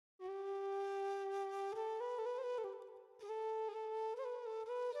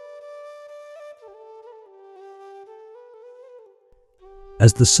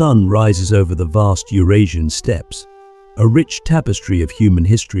As the sun rises over the vast Eurasian steppes, a rich tapestry of human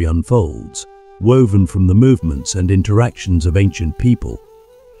history unfolds, woven from the movements and interactions of ancient people.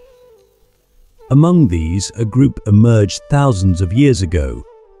 Among these, a group emerged thousands of years ago,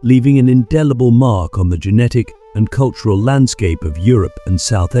 leaving an indelible mark on the genetic and cultural landscape of Europe and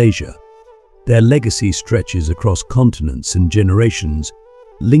South Asia. Their legacy stretches across continents and generations,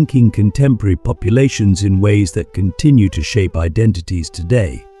 linking contemporary populations in ways that continue to shape identities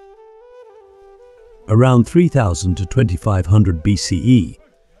today. Around 3000 to 2500 BCE,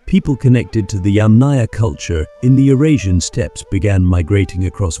 people connected to the Yamnaya culture in the Eurasian steppes began migrating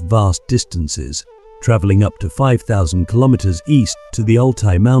across vast distances, traveling up to 5,000 kilometers east to the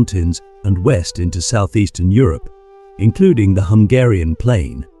Altai Mountains and west into southeastern Europe, including the Hungarian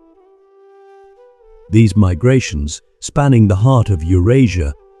plain. These migrations, spanning the heart of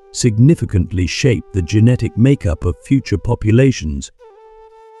Eurasia, significantly shaped the genetic makeup of future populations.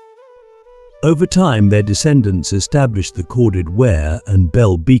 Over time, their descendants established the corded ware and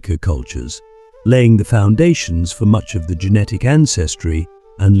bell beaker cultures, laying the foundations for much of the genetic ancestry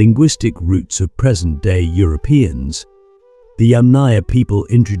and linguistic roots of present-day Europeans. The Yamnaya people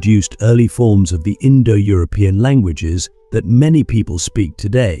introduced early forms of the Indo-European languages that many people speak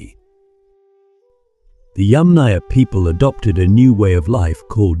today. The Yamnaya people adopted a new way of life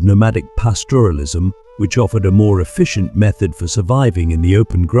called nomadic pastoralism, which offered a more efficient method for surviving in the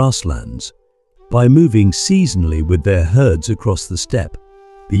open grasslands. By moving seasonally with their herds across the steppe,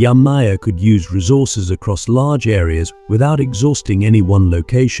 the Yamnaya could use resources across large areas without exhausting any one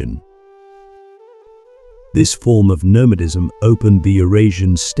location. This form of nomadism opened the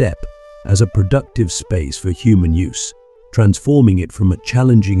Eurasian steppe as a productive space for human use, transforming it from a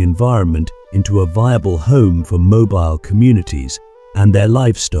challenging environment into a viable home for mobile communities and their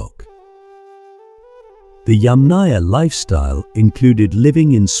livestock. The Yamnaya lifestyle included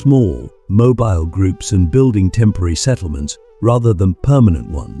living in small, mobile groups and building temporary settlements rather than permanent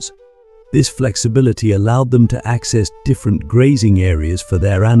ones. This flexibility allowed them to access different grazing areas for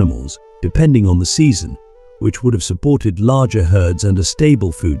their animals, depending on the season, which would have supported larger herds and a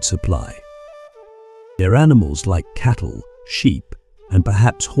stable food supply. Their animals like cattle, sheep, and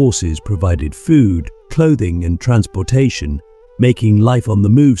perhaps horses provided food, clothing, and transportation, making life on the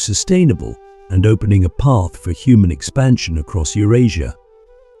move sustainable and opening a path for human expansion across Eurasia.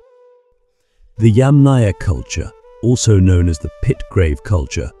 The Yamnaya culture, also known as the pit grave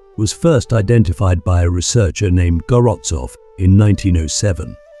culture, was first identified by a researcher named Gorotsov in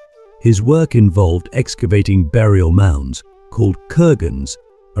 1907. His work involved excavating burial mounds, called kurgans,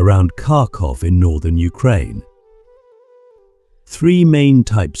 around Kharkov in northern Ukraine. Three main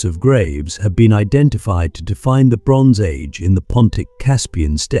types of graves have been identified to define the Bronze Age in the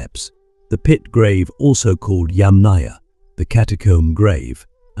Pontic-Caspian steppes: the pit grave, also called Yamnaya, the catacomb grave,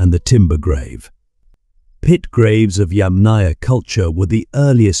 and the timber grave. Pit graves of Yamnaya culture were the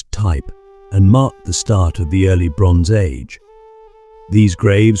earliest type and marked the start of the early Bronze Age. These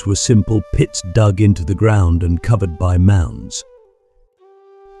graves were simple pits dug into the ground and covered by mounds.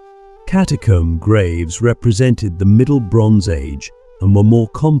 Catacomb graves represented the Middle Bronze Age and were more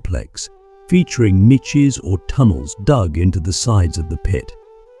complex, featuring niches or tunnels dug into the sides of the pit.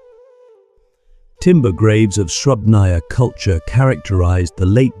 Timber graves of Srubnaya culture characterized the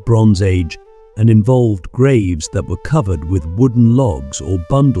late Bronze Age and involved graves that were covered with wooden logs or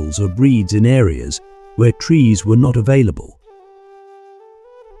bundles of reeds in areas where trees were not available.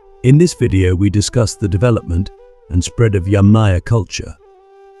 In this video, we discuss the development and spread of Yamnaya culture.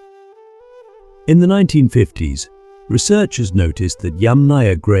 In the 1950s, researchers noticed that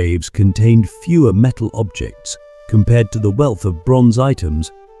Yamnaya graves contained fewer metal objects compared to the wealth of bronze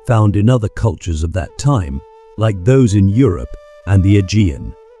items found in other cultures of that time, like those in Europe and the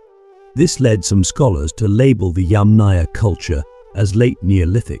Aegean. This led some scholars to label the Yamnaya culture as late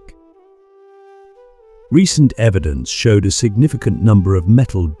Neolithic. Recent evidence showed a significant number of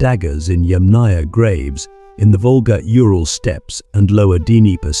metal daggers in Yamnaya graves in the Volga-Ural steppes and lower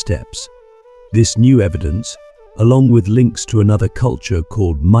Dnieper steppes. This new evidence, along with links to another culture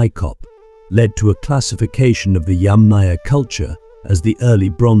called Mykop, led to a classification of the Yamnaya culture as the early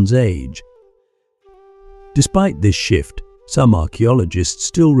Bronze Age. Despite this shift, some archaeologists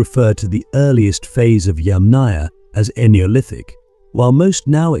still refer to the earliest phase of Yamnaya as Eneolithic, while most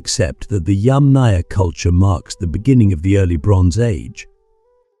now accept that the Yamnaya culture marks the beginning of the early Bronze Age.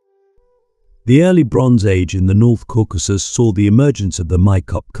 The early Bronze Age in the North Caucasus saw the emergence of the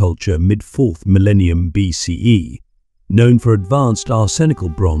Mykop culture mid-4th millennium BCE, known for advanced arsenical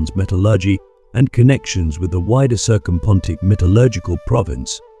bronze metallurgy and connections with the wider Circumpontic metallurgical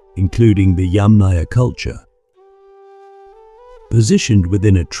province, including the Yamnaya culture. Positioned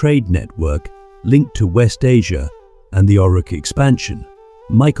within a trade network linked to West Asia and the Uruk expansion,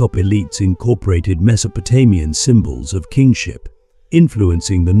 Mykop elites incorporated Mesopotamian symbols of kingship,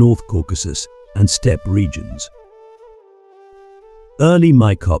 influencing the North Caucasus and steppe regions. Early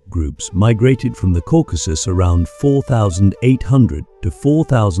Mykop groups migrated from the Caucasus around 4,800 to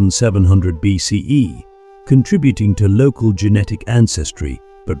 4,700 BCE, contributing to local genetic ancestry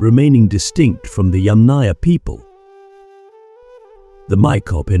but remaining distinct from the Yamnaya people. The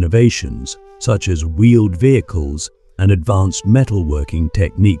Mykop innovations, such as wheeled vehicles and advanced metalworking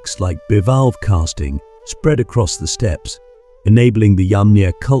techniques like bivalve casting, spread across the steppes, enabling the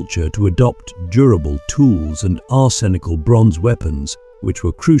Yamnaya culture to adopt durable tools and arsenical bronze weapons, which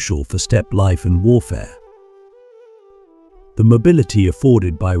were crucial for steppe life and warfare. The mobility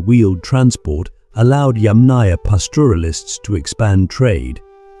afforded by wheeled transport allowed Yamnaya pastoralists to expand trade,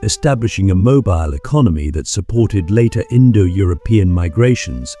 establishing a mobile economy that supported later Indo-European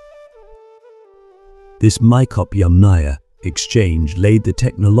migrations. This Mykop-Yamnaya exchange laid the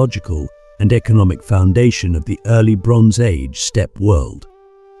technological and economic foundation of the early Bronze Age steppe world.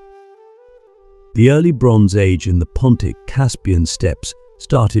 The early Bronze Age in the Pontic Caspian steppes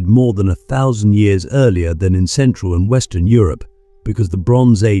started more than 1,000 years earlier than in Central and Western Europe, because the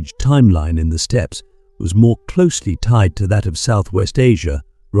Bronze Age timeline in the steppes was more closely tied to that of Southwest Asia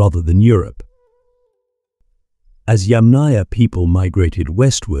rather than Europe. As Yamnaya people migrated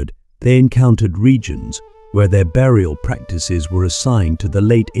westward, they encountered regions where their burial practices were assigned to the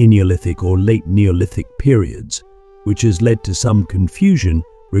late Eneolithic or late Neolithic periods, which has led to some confusion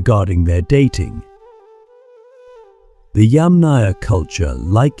regarding their dating. The Yamnaya culture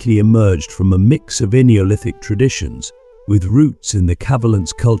likely emerged from a mix of Eneolithic traditions, with roots in the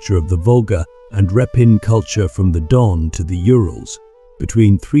Kavalence culture of the Volga and Repin culture from the Don to the Urals,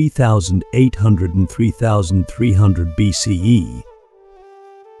 between 3,800 and 3,300 BCE.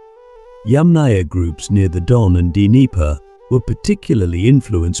 Yamnaya groups near the Don and Dnieper were particularly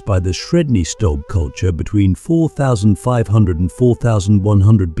influenced by the Sredny Stog culture between 4,500 and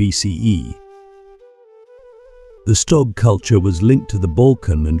 4,100 BCE. The Stog culture was linked to the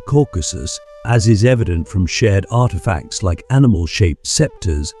Balkan and Caucasus, as is evident from shared artifacts like animal-shaped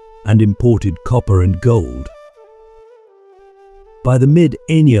scepters and imported copper and gold. By the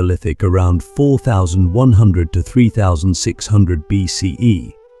mid-Eneolithic around 4,100 to 3,600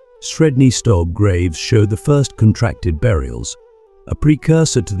 BCE, Sredny Stog graves show the first contracted burials, a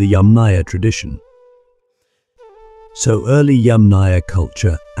precursor to the Yamnaya tradition. So early Yamnaya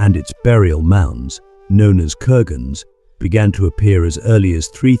culture and its burial mounds, known as kurgans, began to appear as early as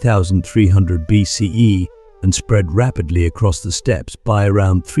 3,300 BCE and spread rapidly across the steppes by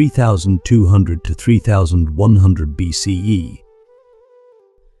around 3,200 to 3,100 BCE.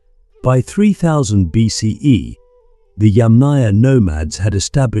 By 3000 BCE, the Yamnaya nomads had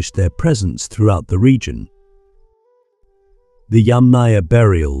established their presence throughout the region. The Yamnaya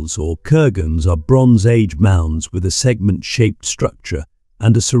burials, or kurgans, are Bronze Age mounds with a segment-shaped structure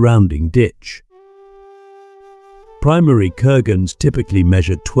and a surrounding ditch. Primary kurgans typically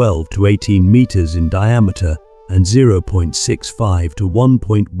measure 12 to 18 meters in diameter and 0.65 to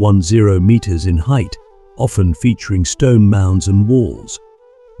 1.10 meters in height, often featuring stone mounds and walls.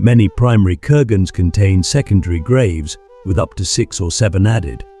 Many primary kurgans contain secondary graves, with up to 6 or 7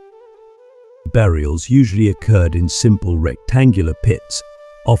 added. Burials usually occurred in simple rectangular pits,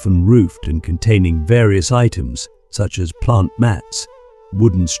 often roofed and containing various items such as plant mats,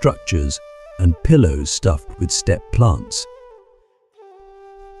 wooden structures, and pillows stuffed with steppe plants.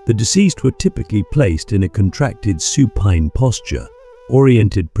 The deceased were typically placed in a contracted supine posture,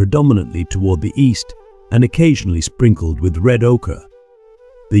 oriented predominantly toward the east and occasionally sprinkled with red ochre.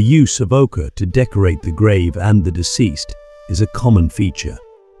 The use of ochre to decorate the grave and the deceased is a common feature.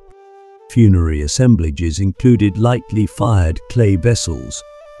 Funerary assemblages included lightly fired clay vessels,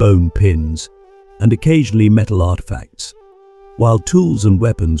 bone pins, and occasionally metal artifacts. While tools and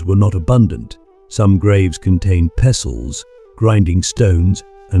weapons were not abundant, some graves contained pestles, grinding stones,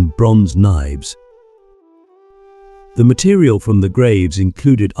 and bronze knives. The material from the graves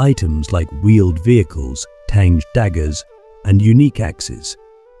included items like wheeled vehicles, tanged daggers, and unique axes.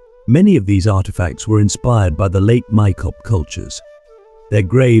 Many of these artifacts were inspired by the late Mykop cultures. Their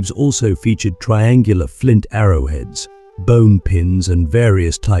graves also featured triangular flint arrowheads, bone pins, and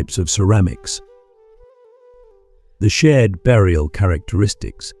various types of ceramics. The shared burial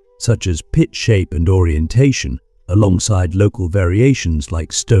characteristics, such as pit shape and orientation, alongside local variations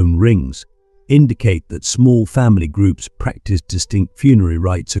like stone rings, indicate that small family groups practiced distinct funerary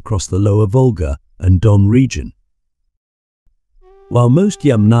rites across the lower Volga and Don region. While most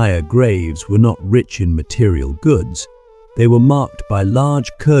Yamnaya graves were not rich in material goods, They were marked by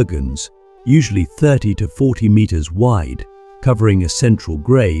large kurgans, usually 30 to 40 meters wide, covering a central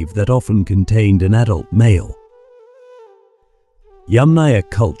grave that often contained an adult male. Yamnaya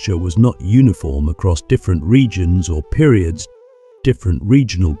culture was not uniform across different regions or periods. Different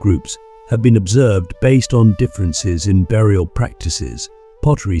regional groups have been observed based on differences in burial practices,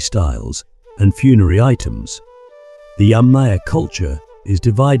 pottery styles, and funerary items. The Yamnaya culture is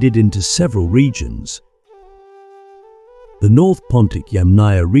divided into several regions. The North Pontic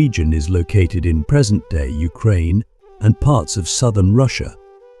Yamnaya region is located in present-day Ukraine and parts of southern Russia,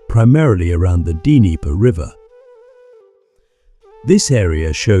 primarily around the Dnieper River. This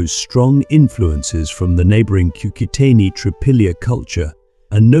area shows strong influences from the neighboring Kukitani Tripilia culture,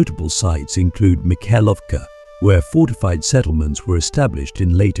 and notable sites include Mikhailovka, where fortified settlements were established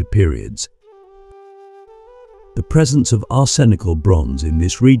in later periods. The presence of arsenical bronze in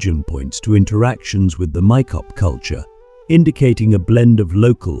this region points to interactions with the Mykop culture, indicating a blend of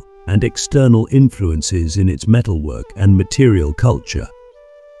local and external influences in its metalwork and material culture.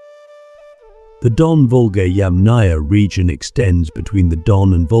 The Don-Volga Yamnaya region extends between the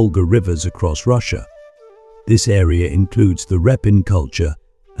Don and Volga rivers across Russia. This area includes the Repin culture,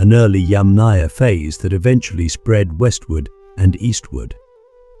 an early Yamnaya phase that eventually spread westward and eastward.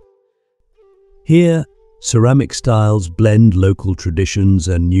 Here, ceramic styles blend local traditions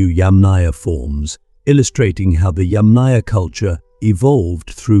and new Yamnaya forms, illustrating how the Yamnaya culture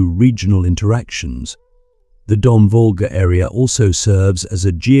evolved through regional interactions. The Don-Volga area also serves as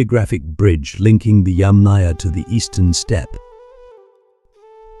a geographic bridge linking the Yamnaya to the eastern steppe.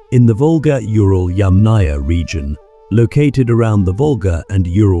 In the Volga-Ural Yamnaya region, located around the Volga and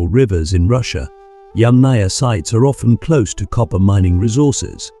Ural rivers in Russia, Yamnaya sites are often close to copper mining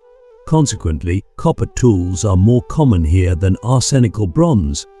resources. Consequently, copper tools are more common here than arsenical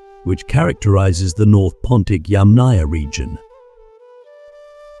bronze, which characterizes the North Pontic Yamnaya region.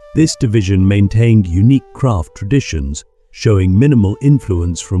 This division maintained unique craft traditions, showing minimal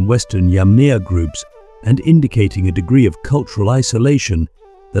influence from Western Yamnaya groups and indicating a degree of cultural isolation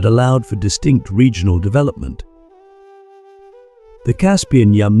that allowed for distinct regional development. The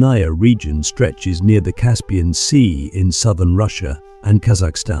Caspian Yamnaya region stretches near the Caspian Sea in southern Russia and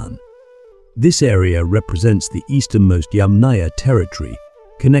Kazakhstan. This area represents the easternmost Yamnaya territory,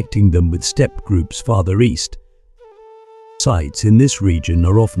 connecting them with steppe groups farther east. Sites in this region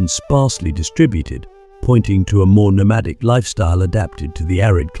are often sparsely distributed, pointing to a more nomadic lifestyle adapted to the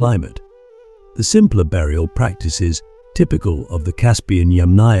arid climate. The simpler burial practices, typical of the Caspian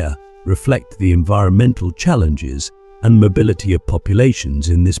Yamnaya, reflect the environmental challenges and mobility of populations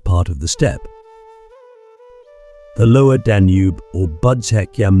in this part of the steppe. The Lower Danube or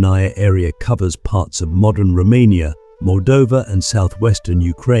Budzak Yamnaya area covers parts of modern Romania, Moldova and southwestern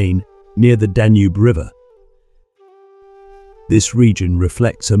Ukraine near the Danube River. This region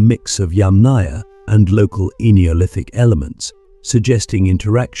reflects a mix of Yamnaya and local Eneolithic elements, suggesting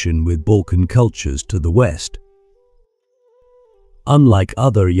interaction with Balkan cultures to the west. Unlike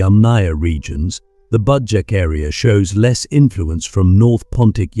other Yamnaya regions, the Budzak area shows less influence from North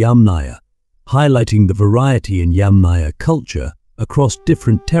Pontic Yamnaya, highlighting the variety in Yamnaya culture across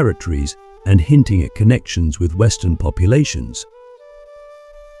different territories and hinting at connections with Western populations.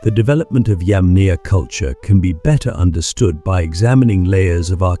 The development of Yamnaya culture can be better understood by examining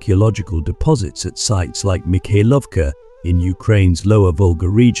layers of archaeological deposits at sites like Mikhailovka in Ukraine's Lower Volga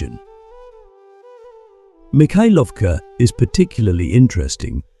region. Mikhailovka is particularly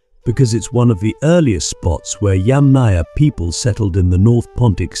interesting because it's one of the earliest spots where Yamnaya people settled in the North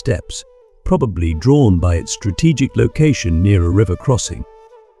Pontic steppes, probably drawn by its strategic location near a river crossing.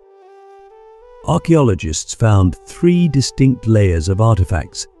 Archaeologists found 3 distinct layers of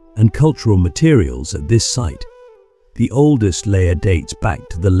artifacts and cultural materials at this site. The oldest layer dates back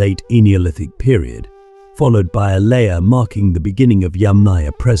to the late Eneolithic period, followed by a layer marking the beginning of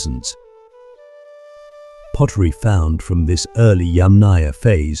Yamnaya presence. Pottery found from this early Yamnaya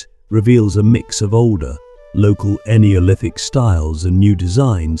phase reveals a mix of older, local Eneolithic styles and new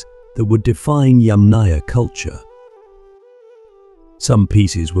designs that would define Yamnaya culture. Some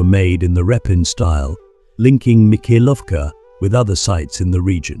pieces were made in the Repin style, linking Mikhailovka with other sites in the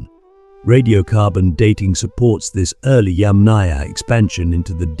region. Radiocarbon dating supports this early Yamnaya expansion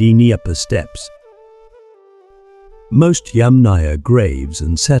into the Dnieper steppes. Most Yamnaya graves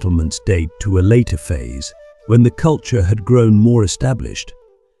and settlements date to a later phase, when the culture had grown more established.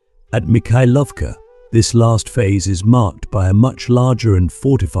 At Mikhailovka, this last phase is marked by a much larger and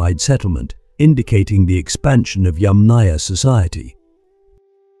fortified settlement, indicating the expansion of Yamnaya society.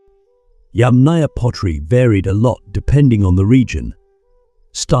 Yamnaya pottery varied a lot depending on the region.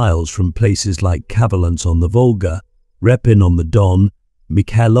 Styles from places like Kavalants on the Volga, Repin on the Don,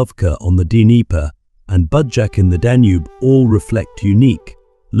 Mikhailovka on the Dnieper, and Budjak in the Danube all reflect unique,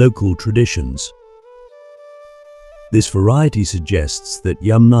 local traditions. This variety suggests that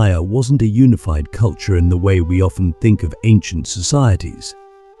Yamnaya wasn't a unified culture in the way we often think of ancient societies.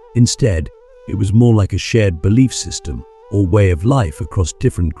 Instead, it was more like a shared belief system or way of life across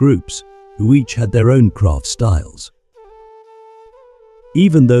different groups who each had their own craft styles.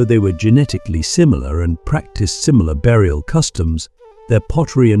 Even though they were genetically similar and practiced similar burial customs, their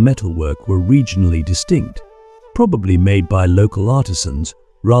pottery and metalwork were regionally distinct, probably made by local artisans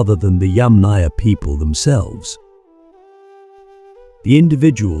rather than the Yamnaya people themselves. The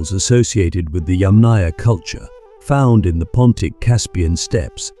individuals associated with the Yamnaya culture, found in the Pontic Caspian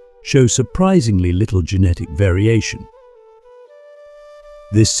steppes, show surprisingly little genetic variation.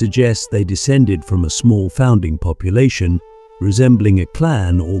 This suggests they descended from a small founding population, resembling a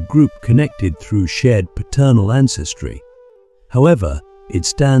clan or group connected through shared paternal ancestry. However, it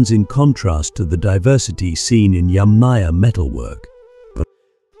stands in contrast to the diversity seen in Yamnaya metalwork.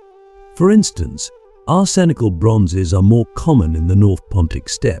 For instance, arsenical bronzes are more common in the North Pontic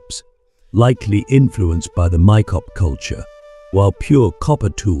steppes, likely influenced by the Mykop culture, while pure copper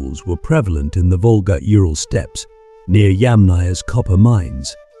tools were prevalent in the Volga-Ural steppes near Yamnaya's copper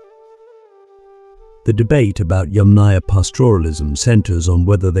mines. The debate about Yamnaya pastoralism centers on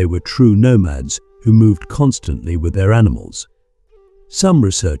whether they were true nomads who moved constantly with their animals. Some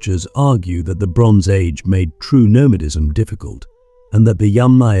researchers argue that the Bronze Age made true nomadism difficult, and that the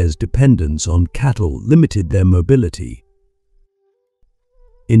Yamnaya's dependence on cattle limited their mobility.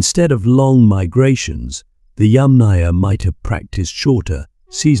 Instead of long migrations, the Yamnaya might have practiced shorter,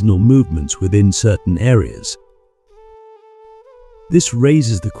 seasonal movements within certain areas. This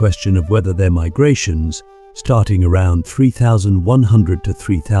raises the question of whether their migrations, starting around 3100 to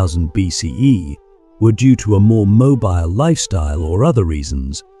 3000 BCE, were due to a more mobile lifestyle or other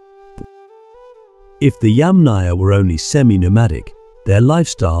reasons. If the Yamnaya were only semi-nomadic, their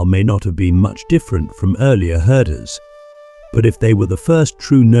lifestyle may not have been much different from earlier herders. But if they were the first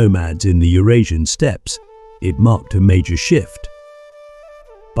true nomads in the Eurasian steppes, it marked a major shift.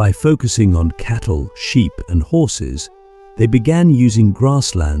 By focusing on cattle, sheep, and horses, they began using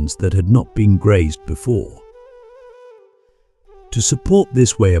grasslands that had not been grazed before. To support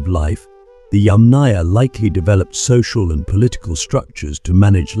this way of life, the Yamnaya likely developed social and political structures to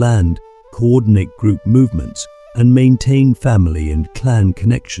manage land, coordinate group movements, and maintain family and clan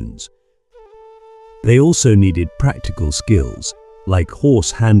connections. They also needed practical skills, like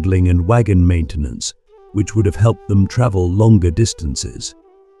horse handling and wagon maintenance, which would have helped them travel longer distances.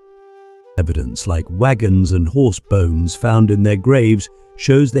 Evidence like wagons and horse bones found in their graves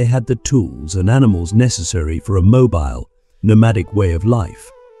shows they had the tools and animals necessary for a mobile, nomadic way of life.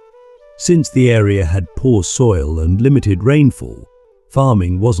 Since the area had poor soil and limited rainfall,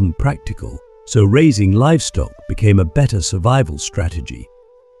 farming wasn't practical, so raising livestock became a better survival strategy.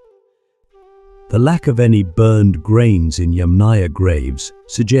 The lack of any burned grains in Yamnaya graves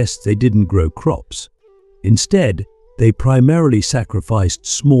suggests they didn't grow crops. Instead, they primarily sacrificed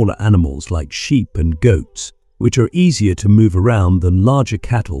smaller animals like sheep and goats, which are easier to move around than larger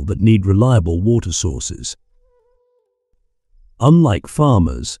cattle that need reliable water sources. Unlike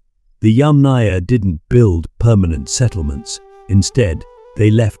farmers, the Yamnaya didn't build permanent settlements. Instead,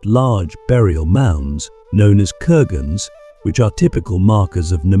 they left large burial mounds, known as kurgans, which are typical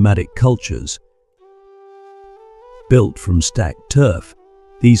markers of nomadic cultures. Built from stacked turf,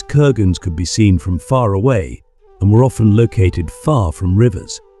 these kurgans could be seen from far away and were often located far from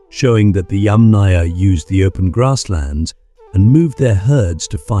rivers, showing that the Yamnaya used the open grasslands and moved their herds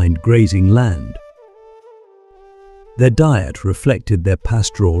to find grazing land. Their diet reflected their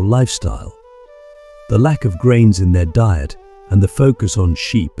pastoral lifestyle. The lack of grains in their diet and the focus on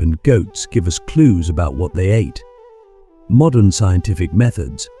sheep and goats give us clues about what they ate. Modern scientific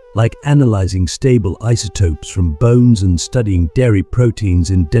methods, like analyzing stable isotopes from bones and studying dairy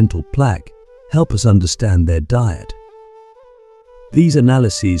proteins in dental plaque, help us understand their diet. These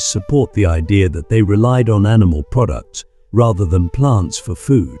analyses support the idea that they relied on animal products rather than plants for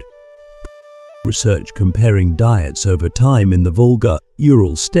food. Research comparing diets over time in the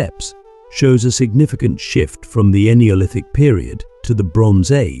Volga-Ural steppes shows a significant shift from the Eneolithic period to the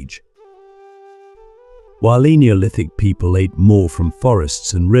Bronze Age. While Eneolithic people ate more from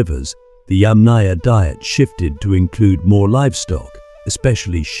forests and rivers, the Yamnaya diet shifted to include more livestock,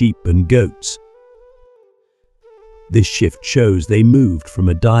 especially sheep and goats. This shift shows they moved from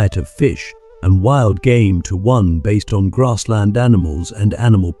a diet of fish and wild game to one based on grassland animals and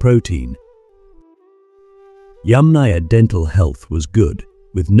animal protein. Yamnaya dental health was good,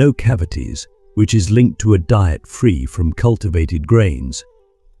 with no cavities, which is linked to a diet free from cultivated grains.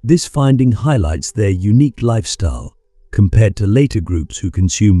 This finding highlights their unique lifestyle compared to later groups who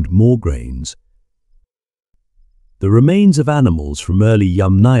consumed more grains. The remains of animals from early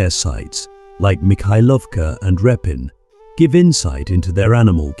Yamnaya sites, like Mikhailovka and Repin, give insight into their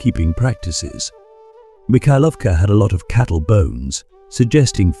animal-keeping practices. Mikhailovka had a lot of cattle bones,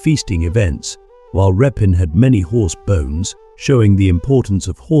 suggesting feasting events, while Repin had many horse bones, showing the importance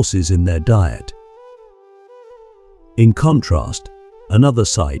of horses in their diet. In contrast, another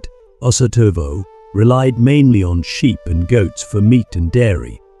site, Usatovo, relied mainly on sheep and goats for meat and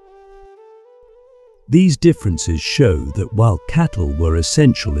dairy. These differences show that while cattle were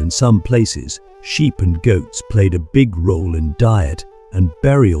essential in some places, sheep and goats played a big role in diet and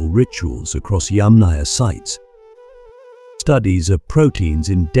burial rituals across Yamnaya sites. Studies of proteins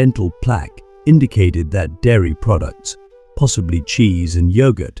in dental plaque indicated that dairy products, possibly cheese and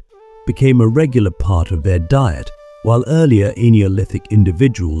yogurt, became a regular part of their diet, while earlier Eneolithic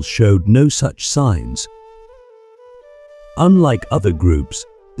individuals showed no such signs. Unlike other groups,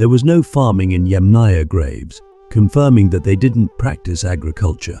 there was no farming in Yamnaya graves, confirming that they didn't practice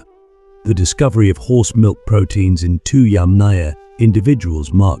agriculture. The discovery of horse milk proteins in 2 Yamnaya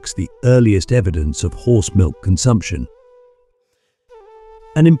individuals marks the earliest evidence of horse milk consumption.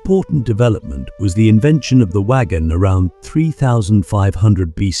 An important development was the invention of the wagon around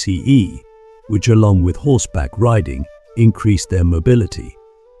 3500 BCE, which along with horseback riding increased their mobility.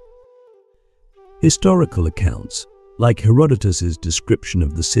 Historical accounts, like Herodotus's description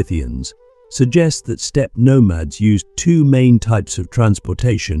of the Scythians, suggest that steppe nomads used 2 main types of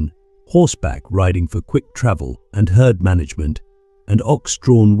transportation: horseback riding for quick travel and herd management, and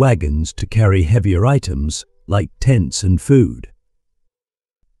ox-drawn wagons to carry heavier items like tents and food.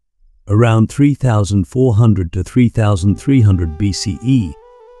 Around 3400 to 3300 BCE,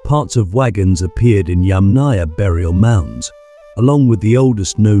 parts of wagons appeared in Yamnaya burial mounds, along with the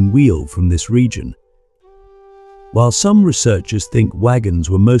oldest known wheel from this region. While some researchers think wagons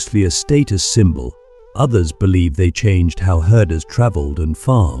were mostly a status symbol, others believe they changed how herders traveled and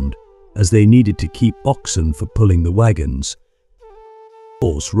farmed, as they needed to keep oxen for pulling the wagons.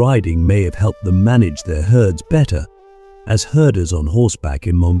 Horse riding may have helped them manage their herds better, as herders on horseback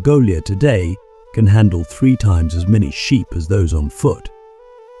in Mongolia today can handle 3 times as many sheep as those on foot.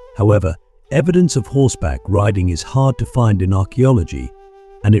 However, evidence of horseback riding is hard to find in archaeology,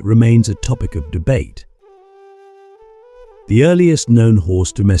 and it remains a topic of debate. The earliest known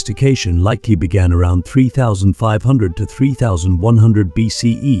horse domestication likely began around 3500 to 3100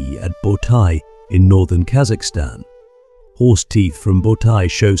 BCE at Botai in northern Kazakhstan. Horse teeth from Botai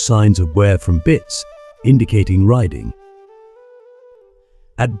show signs of wear from bits, indicating riding.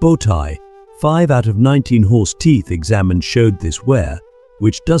 At Botai, 5 out of 19 horse teeth examined showed this wear,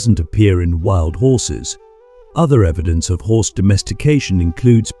 which doesn't appear in wild horses. Other evidence of horse domestication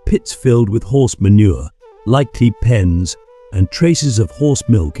includes pits filled with horse manure, likely pens, and traces of horse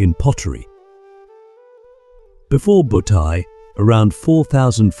milk in pottery. Before Botai, around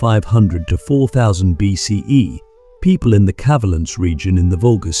 4500 to 4000 BCE, people in the Kavalants region in the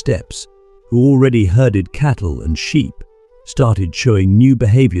Volga steppes, who already herded cattle and sheep, started showing new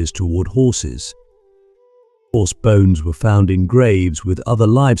behaviors toward horses. Horse bones were found in graves with other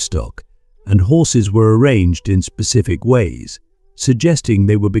livestock, and horses were arranged in specific ways, suggesting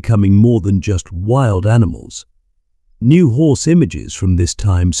they were becoming more than just wild animals. New horse images from this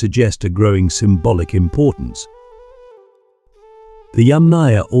time suggest a growing symbolic importance. The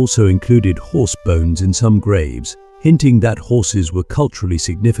Yamnaya also included horse bones in some graves, hinting that horses were culturally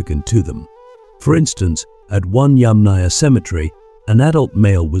significant to them. For instance, at one Yamnaya cemetery, an adult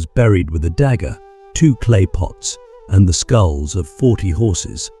male was buried with a dagger, 2 clay pots, and the skulls of 40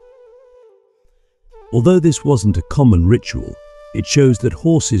 horses. Although this wasn't a common ritual, it shows that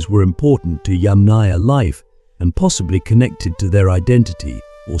horses were important to Yamnaya life and possibly connected to their identity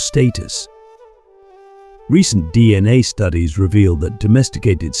or status. Recent DNA studies reveal that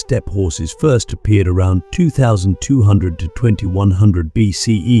domesticated steppe horses first appeared around 2200 to 2100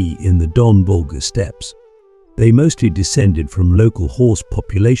 BCE in the Don Volga steppes. They mostly descended from local horse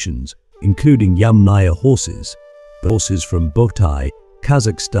populations, including Yamnaya horses, but horses from Botai,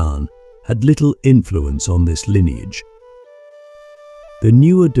 Kazakhstan, had little influence on this lineage. The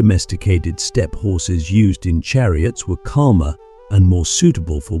newer domesticated steppe horses used in chariots were calmer and more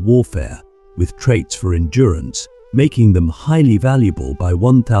suitable for warfare, with traits for endurance, making them highly valuable by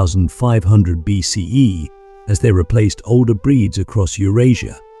 1500 BCE as they replaced older breeds across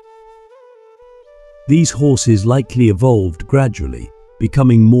Eurasia. These horses likely evolved gradually,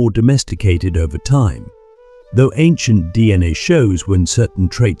 becoming more domesticated over time. Though ancient DNA shows when certain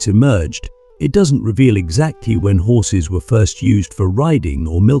traits emerged, it doesn't reveal exactly when horses were first used for riding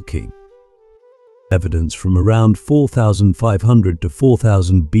or milking. Evidence from around 4,500 to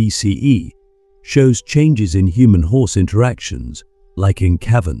 4,000 BCE shows changes in human-horse interactions, like in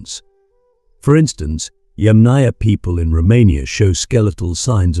caverns. For instance, Yamnaya people in Romania show skeletal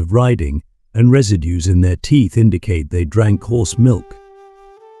signs of riding, and residues in their teeth indicate they drank horse milk.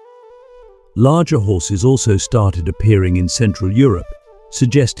 Larger horses also started appearing in Central Europe,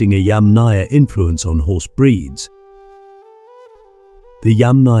 suggesting a Yamnaya influence on horse breeds. The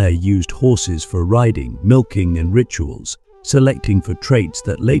Yamnaya used horses for riding, milking, and rituals, selecting for traits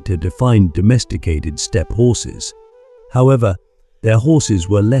that later defined domesticated steppe horses. However, their horses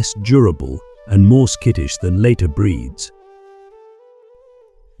were less durable and more skittish than later breeds.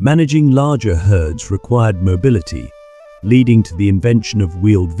 Managing larger herds required mobility, leading to the invention of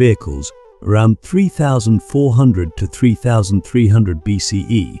wheeled vehicles around 3,400 to 3,300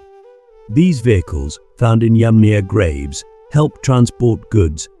 BCE. These vehicles, found in Yamnaya graves, helped transport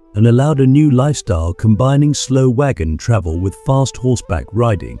goods and allowed a new lifestyle combining slow wagon travel with fast horseback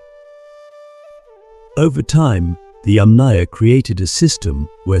riding. Over time, the Yamnaya created a system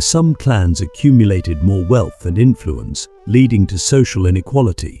where some clans accumulated more wealth and influence, leading to social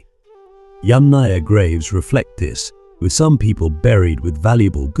inequality. Yamnaya graves reflect this, with some people buried with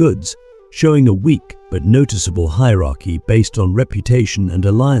valuable goods, showing a weak but noticeable hierarchy based on reputation and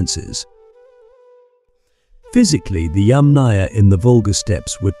alliances. Physically, the Yamnaya in the Volga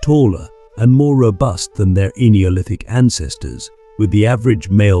steppes were taller and more robust than their Eneolithic ancestors, with the average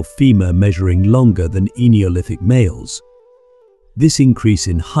male-femur measuring longer than Eneolithic males. This increase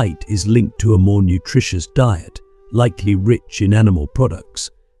in height is linked to a more nutritious diet, likely rich in animal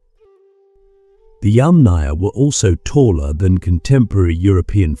products. The Yamnaya were also taller than contemporary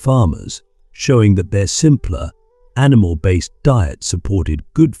European farmers, showing that their simpler, animal-based diet supported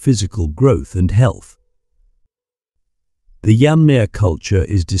good physical growth and health. The Yamnaya culture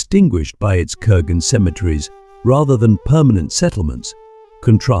is distinguished by its kurgan cemeteries rather than permanent settlements,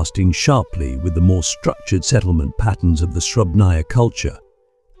 contrasting sharply with the more structured settlement patterns of the Srubnaya culture.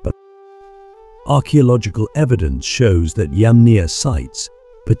 But archaeological evidence shows that Yamnaya sites,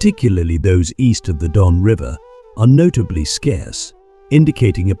 particularly those east of the Don River, are notably scarce,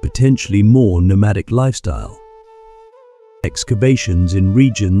 indicating a potentially more nomadic lifestyle. Excavations in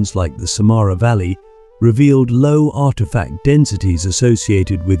regions like the Samara Valley revealed low artifact densities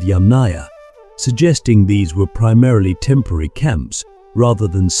associated with Yamnaya, suggesting these were primarily temporary camps rather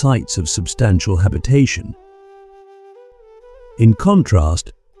than sites of substantial habitation. In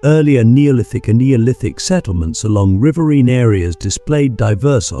contrast, earlier Neolithic and Neolithic settlements along riverine areas displayed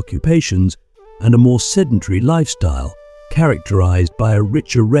diverse occupations and a more sedentary lifestyle, characterized by a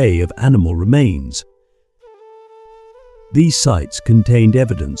rich array of animal remains. These sites contained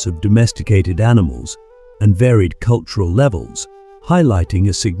evidence of domesticated animals and varied cultural levels, highlighting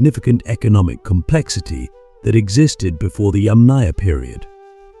a significant economic complexity that existed before the Yamnaya period.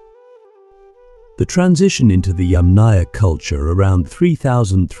 The transition into the Yamnaya culture around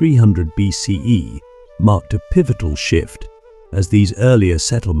 3,300 BCE marked a pivotal shift, as these earlier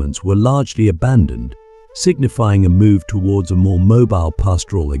settlements were largely abandoned, signifying a move towards a more mobile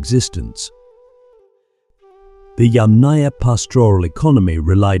pastoral existence. The Yamnaya pastoral economy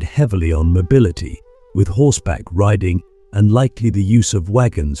relied heavily on mobility, with horseback riding and likely the use of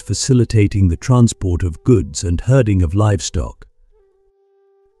wagons facilitating the transport of goods and herding of livestock.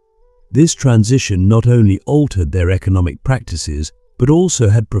 This transition not only altered their economic practices, but also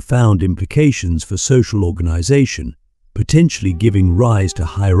had profound implications for social organization, potentially giving rise to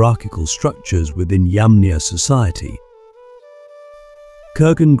hierarchical structures within Yamnaya society.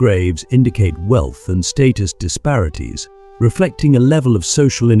 Kurgan graves indicate wealth and status disparities, reflecting a level of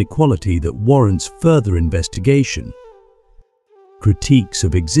social inequality that warrants further investigation. Critiques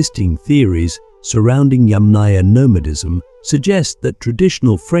of existing theories surrounding Yamnaya nomadism suggest that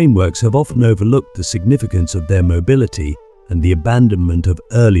traditional frameworks have often overlooked the significance of their mobility and the abandonment of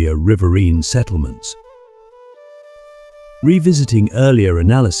earlier riverine settlements. Revisiting earlier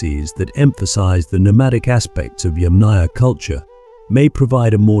analyses that emphasize the nomadic aspects of Yamnaya culture may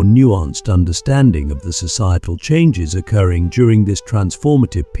provide a more nuanced understanding of the societal changes occurring during this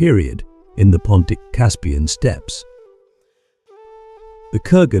transformative period in the Pontic-Caspian steppes. The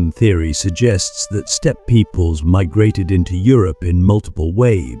Kurgan theory suggests that steppe peoples migrated into Europe in multiple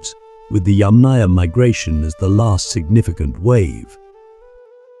waves, with the Yamnaya migration as the last significant wave.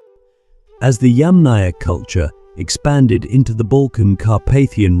 As the Yamnaya culture expanded into the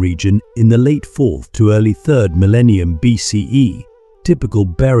Balkan-Carpathian region in the late 4th to early 3rd millennium BCE, typical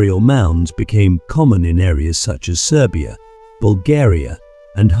burial mounds became common in areas such as Serbia, Bulgaria,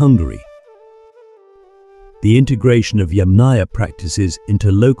 and Hungary. The integration of Yamnaya practices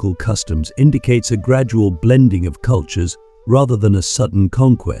into local customs indicates a gradual blending of cultures rather than a sudden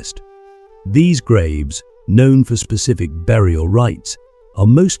conquest. These graves, known for specific burial rites, are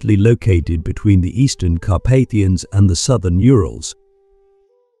mostly located between the eastern Carpathians and the southern Urals.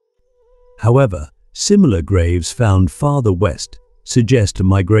 However, similar graves found farther west suggest a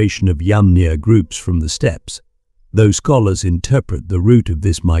migration of Yamnaya groups from the steppes, though scholars interpret the route of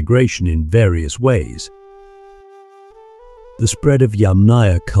this migration in various ways. The spread of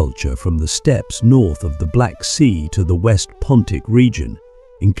Yamnaya culture from the steppes north of the Black Sea to the West Pontic region,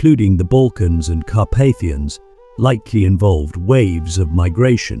 including the Balkans and Carpathians, likely involved waves of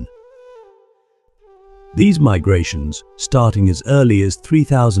migration. These migrations, starting as early as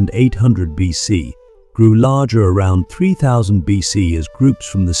 3800 BC, grew larger around 3000 BC as groups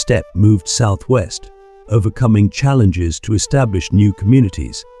from the steppe moved southwest, overcoming challenges to establish new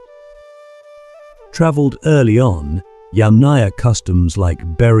communities. Traveled early on, Yamnaya customs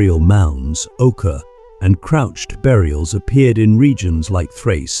like burial mounds, ochre, and crouched burials appeared in regions like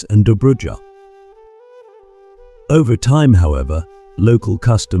Thrace and Dobruja. Over time, however, local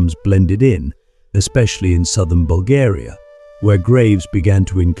customs blended in, especially in southern Bulgaria, where graves began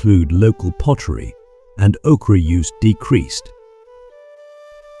to include local pottery and ochre use decreased.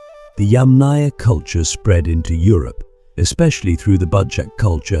 The Yamnaya culture spread into Europe, especially through the Budjak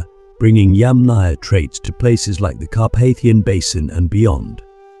culture, bringing Yamnaya traits to places like the Carpathian Basin and beyond.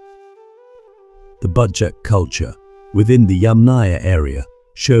 The Budjak culture, within the Yamnaya area,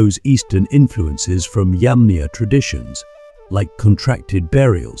 shows Eastern influences from Yamnaya traditions, like contracted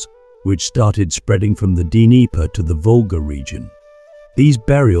burials, which started spreading from the Dnieper to the Volga region. These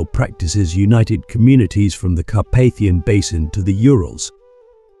burial practices united communities from the Carpathian Basin to the Urals.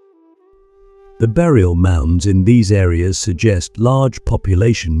 The burial mounds in these areas suggest large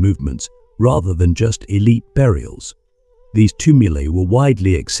population movements rather than just elite burials. These tumuli were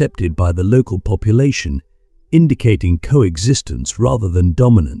widely accepted by the local population, indicating coexistence rather than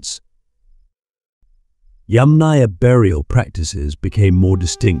dominance. Yamnaya burial practices became more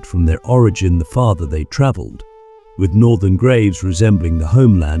distinct from their origin the farther they traveled, with northern graves resembling the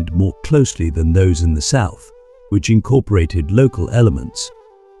homeland more closely than those in the south, which incorporated local elements.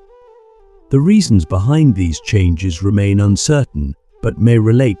 The reasons behind these changes remain uncertain, but may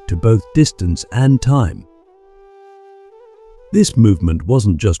relate to both distance and time. This movement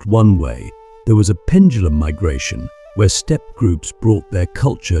wasn't just one way. There was a pendulum migration where steppe groups brought their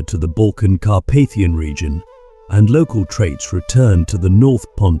culture to the Balkan Carpathian region, and local traits returned to the North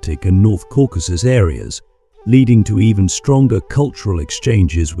Pontic and North Caucasus areas, leading to even stronger cultural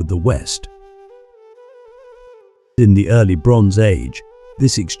exchanges with the West. In the early Bronze Age,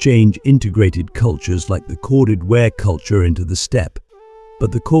 this exchange integrated cultures like the corded ware culture into the steppe,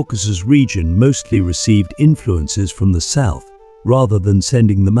 but the Caucasus region mostly received influences from the south rather than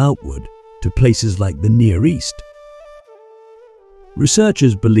sending them outward to places like the Near East.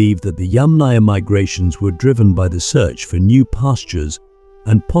 Researchers believe that the Yamnaya migrations were driven by the search for new pastures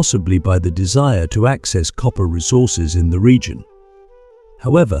and possibly by the desire to access copper resources in the region.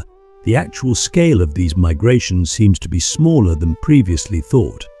 However, the actual scale of these migrations seems to be smaller than previously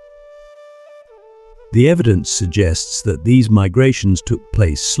thought. The evidence suggests that these migrations took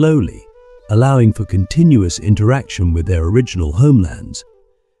place slowly, allowing for continuous interaction with their original homelands.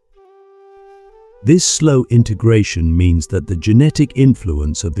 This slow integration means that the genetic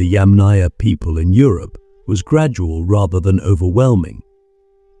influence of the Yamnaya people in Europe was gradual rather than overwhelming.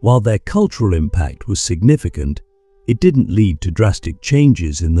 While their cultural impact was significant, it didn't lead to drastic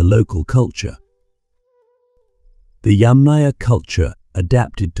changes in the local culture. The Yamnaya culture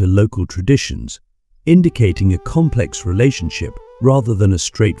adapted to local traditions, indicating a complex relationship rather than a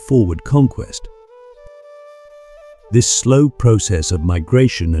straightforward conquest. This slow process of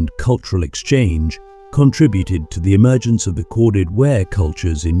migration and cultural exchange contributed to the emergence of the corded ware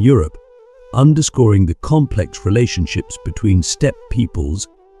cultures in Europe, underscoring the complex relationships between steppe peoples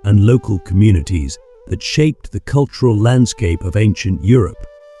and local communities that shaped the cultural landscape of ancient Europe.